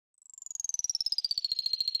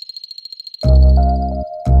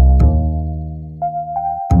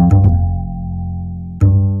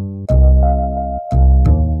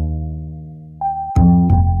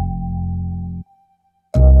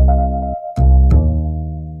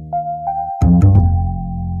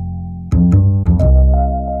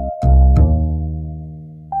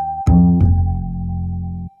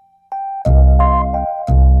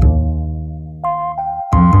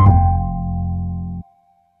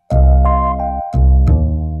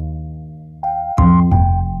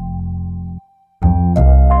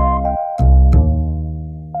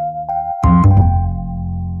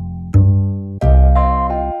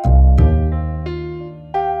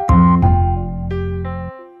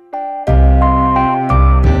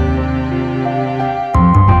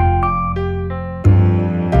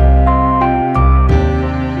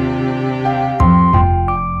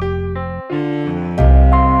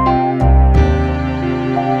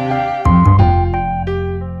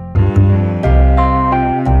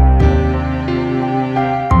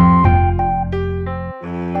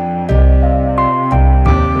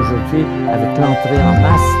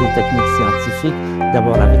scientifiques,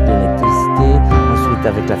 d'abord avec l'électricité, ensuite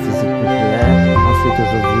avec la physique nucléaire, ensuite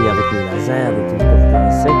aujourd'hui avec le laser et tout ce que vous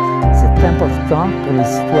connaissez. C'est important pour les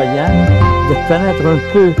citoyens de connaître un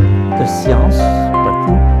peu de science, pas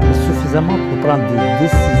tout, mais suffisamment pour prendre des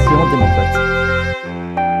décisions démocratiques.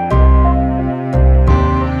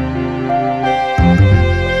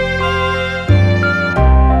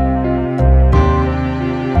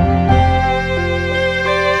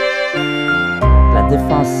 La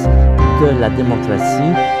défense de la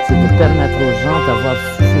démocratie, c'est de permettre aux gens d'avoir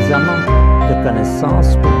suffisamment de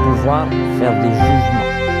connaissances pour pouvoir faire des jugements.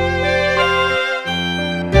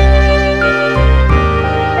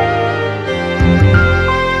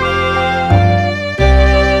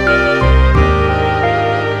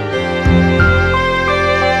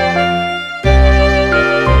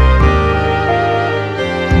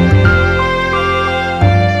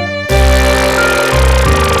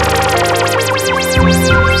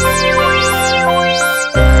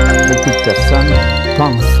 Personnes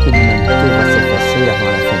pensent que l'humanité va s'effacer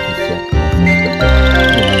avant la fin du siècle. Il y a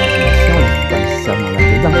l'imagination, je ne suis pas nécessairement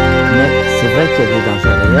là-dedans, mais c'est vrai qu'il y a des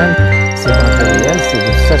dangers réels. Ces dangers réels, c'est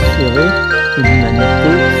de s'assurer que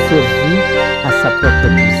l'humanité survit à sa propre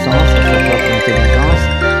puissance, à sa propre intelligence,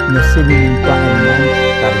 ne s'élimine pas elle-même,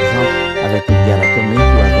 par exemple, avec une guerre atomique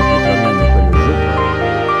ou avec des problèmes écologiques.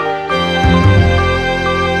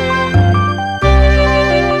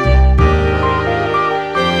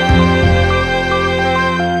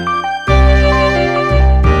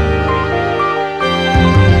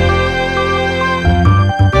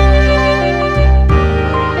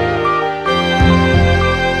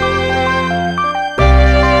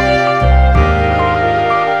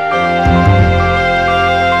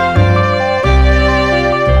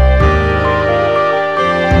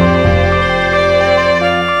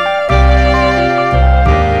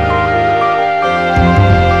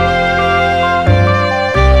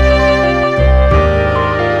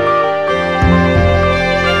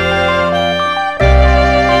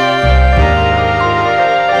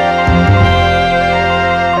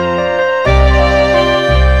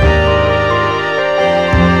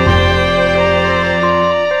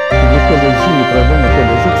 Le problème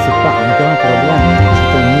écologique, ce n'est pas un grand problème,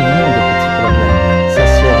 c'est un million de petits problèmes. Ça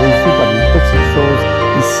se résout par des petites choses,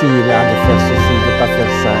 ici et là, de faire ceci, de ne pas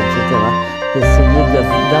faire ça, etc. D'essayer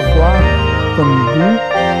d'avoir comme but,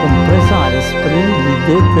 comme présent à l'esprit,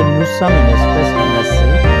 l'idée que nous sommes une espèce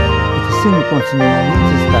menacée et que si nous continuons, nous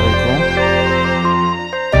disparaîtrons.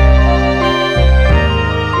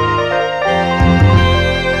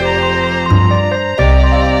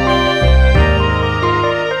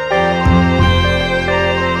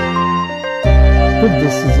 Toute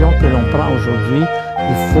décision que l'on prend aujourd'hui,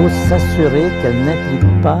 il faut s'assurer qu'elle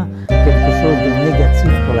n'implique pas quelque chose de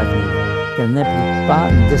négatif pour l'avenir, qu'elle n'implique pas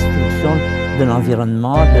une destruction de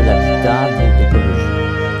l'environnement, de l'habitat, de l'écologie.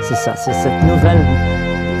 C'est ça, c'est cette nouvelle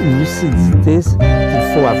lucidité qu'il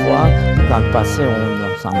faut avoir. Dans le passé, on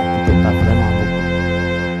ne s'en occupait pas vraiment beaucoup.